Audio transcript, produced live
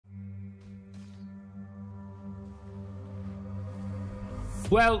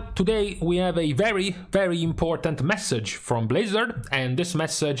Well, today we have a very important message from Blizzard, and this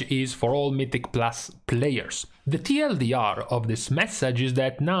message is for all Mythic Plus players. The TLDR of this message is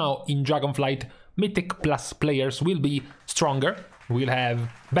that now in Dragonflight, Mythic Plus players will be stronger, will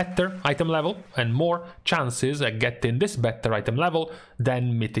have better item level and more chances at getting this better item level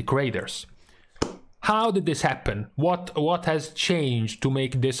than Mythic Raiders. How did this happen? What has changed to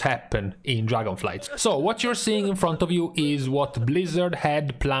make this happen in Dragonflight? So what you're seeing in front of you is what Blizzard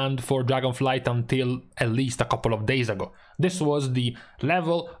had planned for Dragonflight until at least a couple of days ago. This was the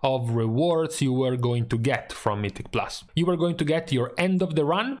level of rewards you were going to get from Mythic Plus. You were going to get your end of the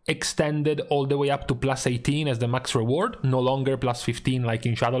run extended all the way up to plus 18 as the max reward, no longer plus 15 like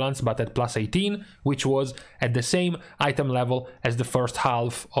in Shadowlands, but at plus 18, which was at the same item level as the first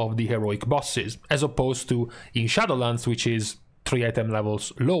half of the heroic bosses, as opposed to in Shadowlands, which is 3 item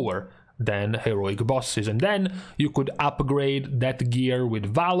levels lower than heroic bosses. And then you could upgrade that gear with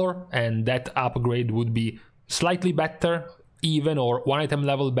Valor, and that upgrade would be slightly better, even, or 1 item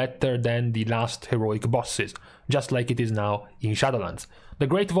level better than the last heroic bosses, just like it is now in Shadowlands. The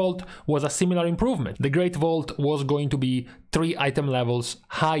Great Vault was a similar improvement. The Great Vault was going to be 3 item levels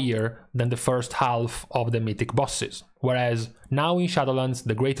higher than the first half of the mythic bosses, whereas now in Shadowlands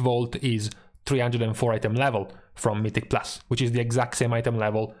the Great Vault is 304 item level from Mythic Plus, which is the exact same item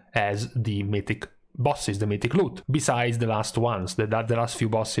level as the mythic bosses, the mythic loot, besides the last ones, the last few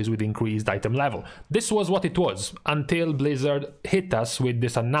bosses with increased item level. This was what it was until Blizzard hit us with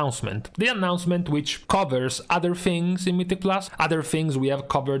this announcement. The announcement which covers other things in Mythic Plus, other things we have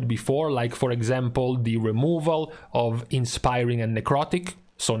covered before, like for example the removal of Inspiring and Necrotic.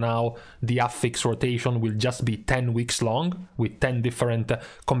 So now the affix rotation will just be 10 weeks long with 10 different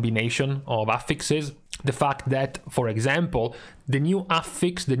combination of affixes. The fact that, for example, the new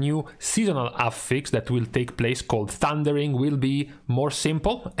affix, the new seasonal affix that will take place called Thundering will be more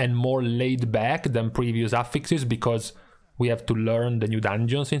simple and more laid back than previous affixes, because we have to learn the new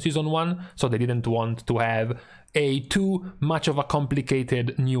dungeons in Season 1, so they didn't want to have too much of a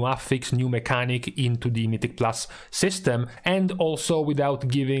complicated new affix, new mechanic into the Mythic Plus system, and also without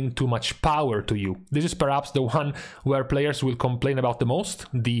giving too much power to you. This is perhaps the one where players will complain about the most,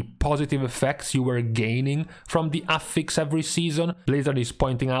 the positive effects you were gaining from the affix every season. Blizzard is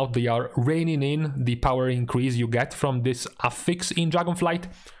pointing out they are reining in the power increase you get from this affix in Dragonflight,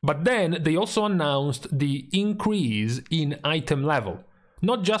 but then they also announced the increase in item level.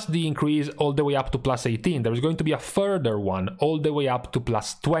 Not just the increase all the way up to plus 18, there is going to be a further one all the way up to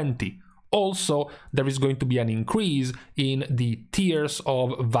plus 20. Also, there is going to be an increase in the tiers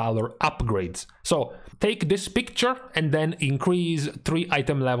of Valor Upgrades. So take this picture and then increase 3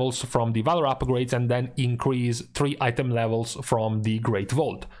 item levels from the Valor Upgrades and then increase 3 item levels from the Great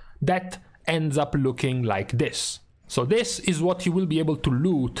Vault. That ends up looking like this. So this is what you will be able to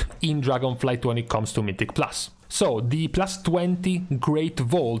loot in Dragonflight when it comes to Mythic Plus. So the plus 20 Great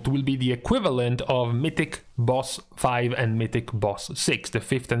Vault will be the equivalent of Mythic Boss 5 and Mythic Boss 6, the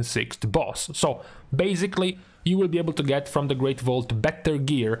 5th and 6th boss. So basically you will be able to get from the Great Vault better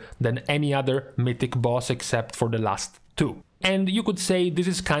gear than any other Mythic boss except for the last 2. And you could say this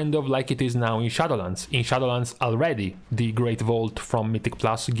is kind of like it is now in Shadowlands. In Shadowlands already, the Great Vault from Mythic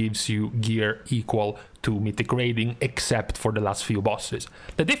Plus gives you gear equal to Mythic Raiding, except for the last few bosses.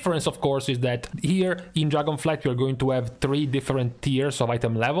 The difference, of course, is that here in Dragonflight you're going to have 3 different tiers of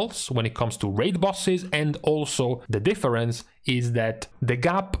item levels when it comes to raid bosses, and also the difference is that the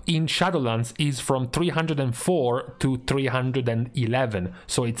gap in Shadowlands is from 304 to 311,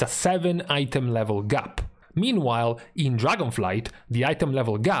 so it's a 7 item level gap. Meanwhile, in Dragonflight, the item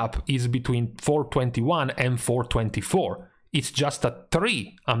level gap is between 421 and 424. It's just a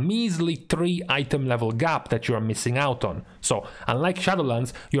measly 3 item level gap that you are missing out on. So, unlike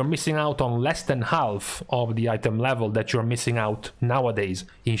Shadowlands, you're missing out on less than half of the item level that you're missing out nowadays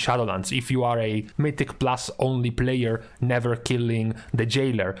in Shadowlands. If you are a Mythic Plus only player, never killing the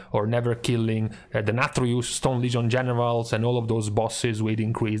Jailer, or never killing the Nathrius, Stone Legion Generals, and all of those bosses with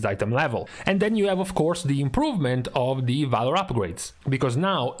increased item level. And then you have, of course, the improvement of the Valor Upgrades. Because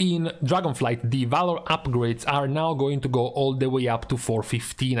now, in Dragonflight, the Valor Upgrades are now going to go all the way up to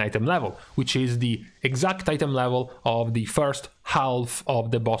 415 item level, which is the exact item level of the first half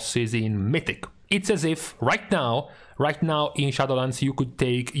of the bosses in Mythic. It's as if right now in Shadowlands you could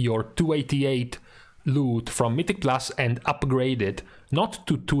take your 288 loot from Mythic Plus and upgrade it not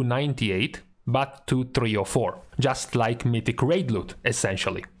to 298 but to 304, just like Mythic Raid loot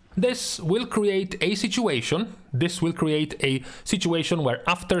essentially. This will create a situation. This will create a situation where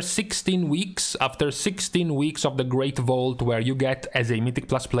after 16 weeks of the Great Vault, where you get as a Mythic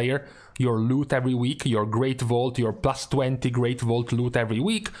Plus player your loot every week, your Great Vault, your plus 20 Great Vault loot every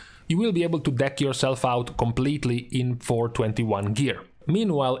week, you will be able to deck yourself out completely in 421 gear.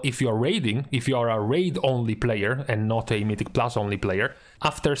 Meanwhile, if you're raiding, if you are a raid only player and not a Mythic Plus only player,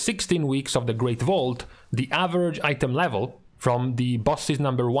 after 16 weeks of the Great Vault, the average item level from the bosses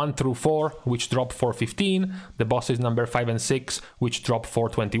number 1 through 4, which drop 415, the bosses number 5 and 6, which drop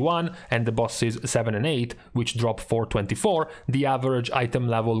 421, and the bosses 7 and 8, which drop 424, the average item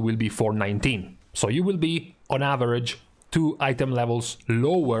level will be 419. So you will be, on average, 2 item levels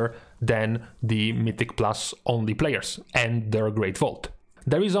lower than the Mythic Plus only players and their Great Vault.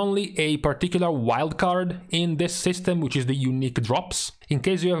 There is only a particular wildcard in this system, which is the unique drops. In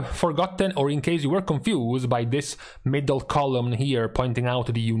case you have forgotten, or in case you were confused by this middle column here pointing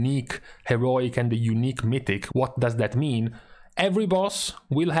out the unique heroic and the unique mythic, what does that mean? Every boss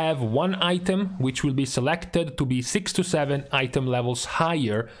will have one item which will be selected to be 6 to 7 item levels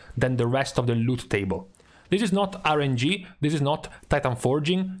higher than the rest of the loot table. This is not RNG, this is not Titan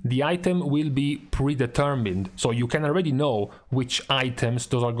Forging, the item will be predetermined, so you can already know which items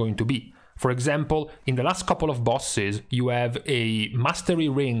those are going to be. For example, in the last couple of bosses, you have a Mastery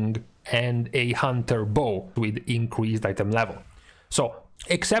Ring and a Hunter Bow with increased item level. So,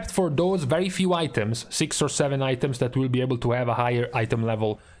 except for those very few items, 6 or 7 items that will be able to have a higher item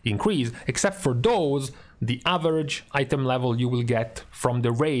level increase, except for those, the average item level you will get from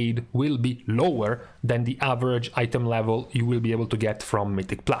the raid will be lower than the average item level you will be able to get from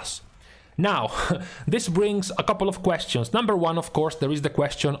Mythic Plus. Now, this brings a couple of questions. Number one, of course, there is the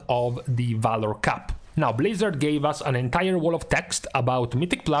question of the Valor cap. Now, Blizzard gave us an entire wall of text about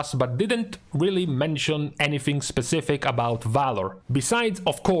Mythic Plus, but didn't really mention anything specific about Valor. Besides,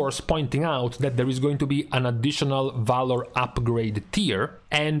 of course, pointing out that there is going to be an additional Valor upgrade tier,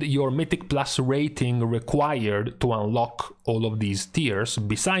 and your Mythic Plus rating required to unlock all of these tiers.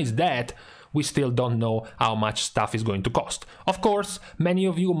 Besides that, we still don't know how much stuff is going to cost. Of course, many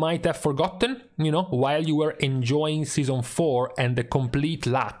of you might have forgotten, while you were enjoying Season 4 and the complete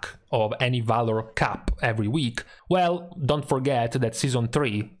lack of any Valor cap every week, well, don't forget that Season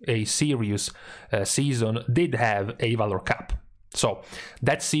 3, a serious season, did have a Valor cap. So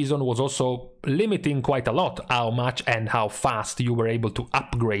that season was also limiting quite a lot how much and how fast you were able to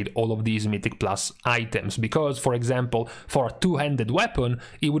upgrade all of these Mythic Plus items, because, for example, for a two-handed weapon,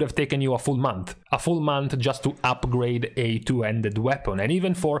 it would have taken you a full month just to upgrade a two-handed weapon, and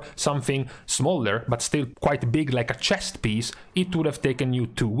even for something smaller but still quite big like a chest piece, it would have taken you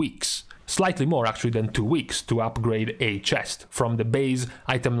 2 weeks. Slightly more actually than 2 weeks to upgrade a chest, from the base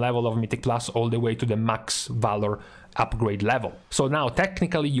item level of Mythic Plus all the way to the max Valor upgrade level. So now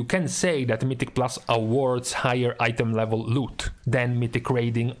technically you can say that Mythic Plus awards higher item level loot than Mythic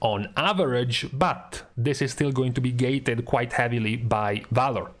Raiding on average, but this is still going to be gated quite heavily by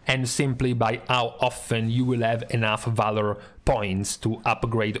Valor, and simply by how often you will have enough Valor points to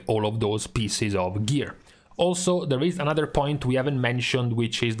upgrade all of those pieces of gear. Also, there is another point we haven't mentioned,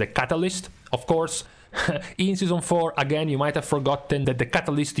 which is the catalyst. Of course, in Season 4, again, you might have forgotten that the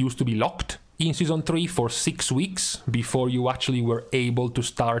catalyst used to be locked in Season 3 for 6 weeks before you actually were able to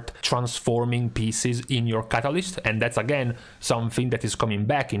start transforming pieces in your catalyst, and that's again something that is coming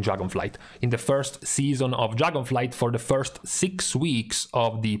back in Dragonflight. In the first season of Dragonflight, for the first 6 weeks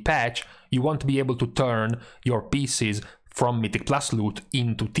of the patch, you won't be able to turn your pieces from Mythic Plus loot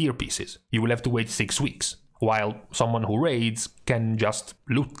into tier pieces. You will have to wait 6 weeks, while someone who raids can just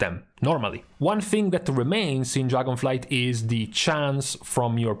loot them normally. One thing that remains in Dragonflight is the chance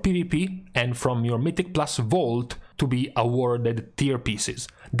from your PvP and from your Mythic Plus Vault to be awarded tier pieces.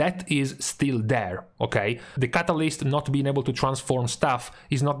 That is still there, okay? The catalyst not being able to transform stuff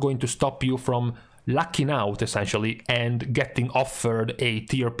is not going to stop you from lucking out, essentially, and getting offered a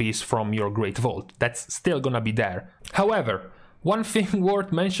tier piece from your Great Vault. That's still gonna be there. However, one thing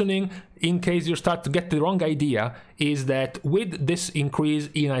worth mentioning, in case you start to get the wrong idea, is that with this increase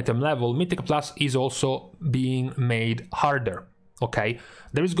in item level, Mythic Plus is also being made harder, okay?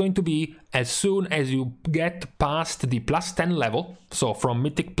 There is going to be, as soon as you get past the plus 10 level, so from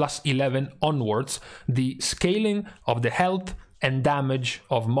Mythic Plus 11 onwards, the scaling of the health and damage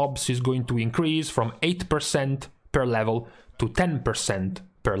of mobs is going to increase from 8% per level to 10%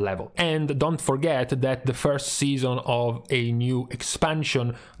 per level. And don't forget that the first season of a new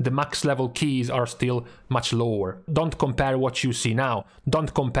expansion, the max level keys are still much lower. Don't compare what you see now.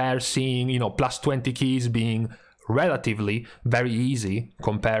 Don't compare seeing, plus 20 keys being relatively very easy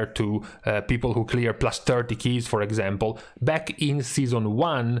compared to people who clear plus 30 keys, for example. Back in Season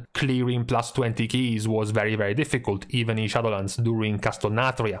 1, clearing plus 20 keys was very, very difficult, even in Shadowlands during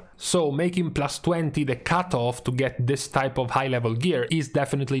Castelnatria. So making plus 20 the cutoff to get this type of high-level gear is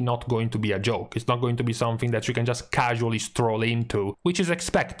definitely not going to be a joke. It's not going to be something that you can just casually stroll into, which is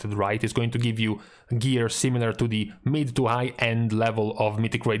expected, right? It's going to give you gear similar to the mid to high end level of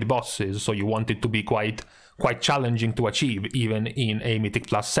Mythic Raid bosses, so you want it to be quite challenging to achieve even in a Mythic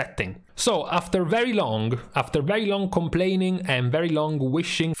Plus setting. So after very long complaining and very long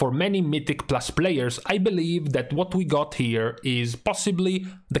wishing for many Mythic Plus players, I believe that what we got here is possibly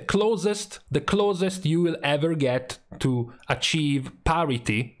the closest you will ever get to achieve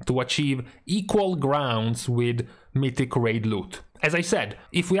parity, to achieve equal grounds with Mythic Raid loot. As I said,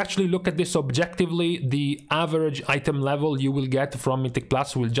 if we actually look at this objectively, the average item level you will get from Mythic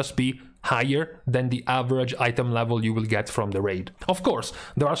Plus will just be higher than the average item level you will get from the raid. Of course,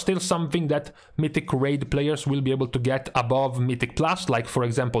 there are still something that Mythic Raid players will be able to get above Mythic Plus, like for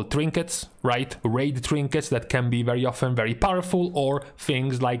example trinkets, right? Raid trinkets that can be very often very powerful, or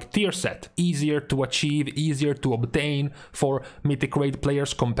things like tier set, easier to achieve, easier to obtain for Mythic Raid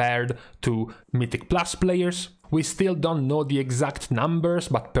players compared to Mythic Plus players. We still don't know the exact numbers,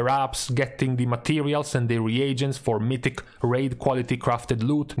 but perhaps getting the materials and the reagents for Mythic Raid quality crafted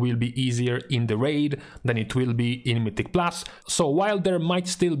loot will be easier in the raid than it will be in Mythic Plus. So while there might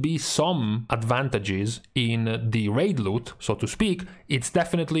still be some advantages in the raid loot, so to speak, it's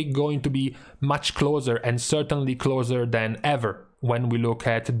definitely going to be much closer, and certainly closer than ever, when we look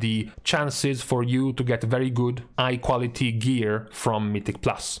at the chances for you to get very good high quality gear from Mythic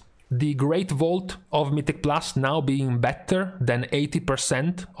Plus. The Great Vault of Mythic Plus now being better than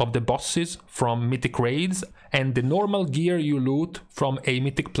 80% of the bosses from Mythic Raids, and the normal gear you loot from a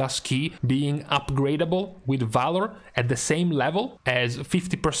Mythic Plus key being upgradable with Valor at the same level as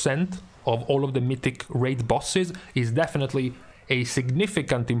 50% of all of the Mythic Raid bosses is definitely a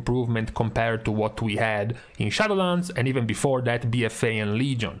significant improvement compared to what we had in Shadowlands, and even before that BFA and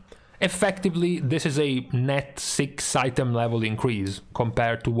Legion. Effectively, this is a net 6 item level increase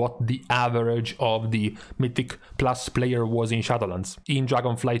compared to what the average of the Mythic Plus player was in Shadowlands. In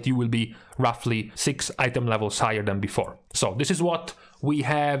Dragonflight, you will be roughly 6 item levels higher than before. So this is what we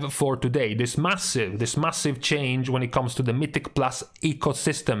have for today, this massive change when it comes to the Mythic Plus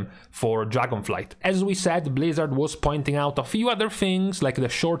ecosystem for Dragonflight. As we said, Blizzard was pointing out a few other things, like the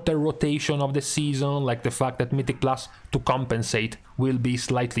shorter rotation of the season, like the fact that Mythic Plus, to compensate, will be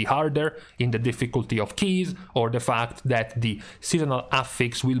slightly harder in the difficulty of keys, or the fact that the seasonal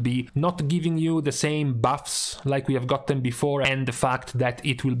affix will be not giving you the same buffs like we have gotten before, and the fact that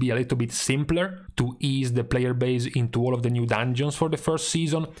it will be a little bit simpler to ease the player base into all of the new dungeons for the first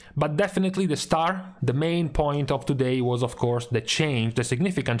season. But definitely the main point of today was, of course, the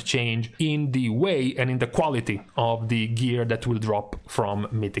significant change in the way and in the quality of the gear that will drop from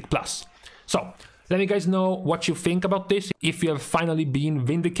Mythic Plus. So let me guys know what you think about this, if you have finally been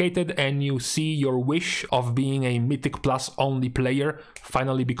vindicated and you see your wish of being a Mythic Plus only player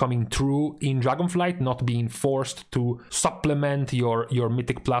finally becoming true in Dragonflight, not being forced to supplement your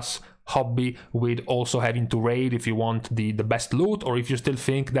Mythic Plus hobby with also having to raid if you want the best loot, or if you still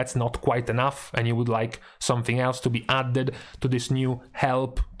think that's not quite enough and you would like something else to be added to this new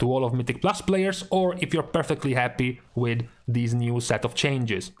help to all of Mythic Plus players, or if you're perfectly happy with these new set of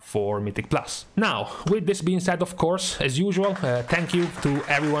changes for Mythic Plus. Now, with this being said, of course, as usual, thank you to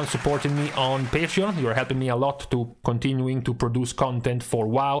everyone supporting me on Patreon. You're helping me a lot to continuing to produce content for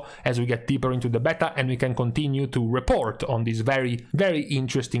WoW as we get deeper into the beta, and we can continue to report on these very, very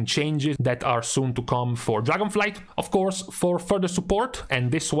interesting changes that are soon to come for Dragonflight. Of course, for further support,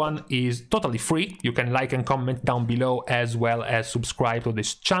 and this one is totally free, you can like and comment down below, as well as subscribe to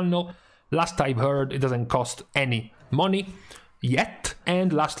this channel. Last I've heard, it doesn't cost any money yet.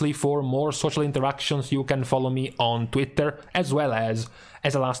 And lastly, for more social interactions, you can follow me on Twitter, as well as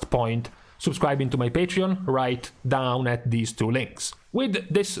a last point, subscribing to my Patreon right down at these 2 links.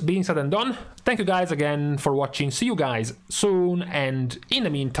 With this being said and done, thank you guys again for watching. See you guys soon, and in the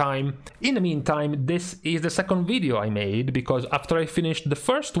meantime, this is the second video I made, because after I finished the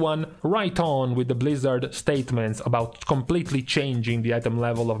first one right on with the Blizzard statements about completely changing the item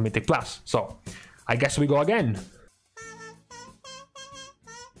level of Mythic Plus. So I guess we go again.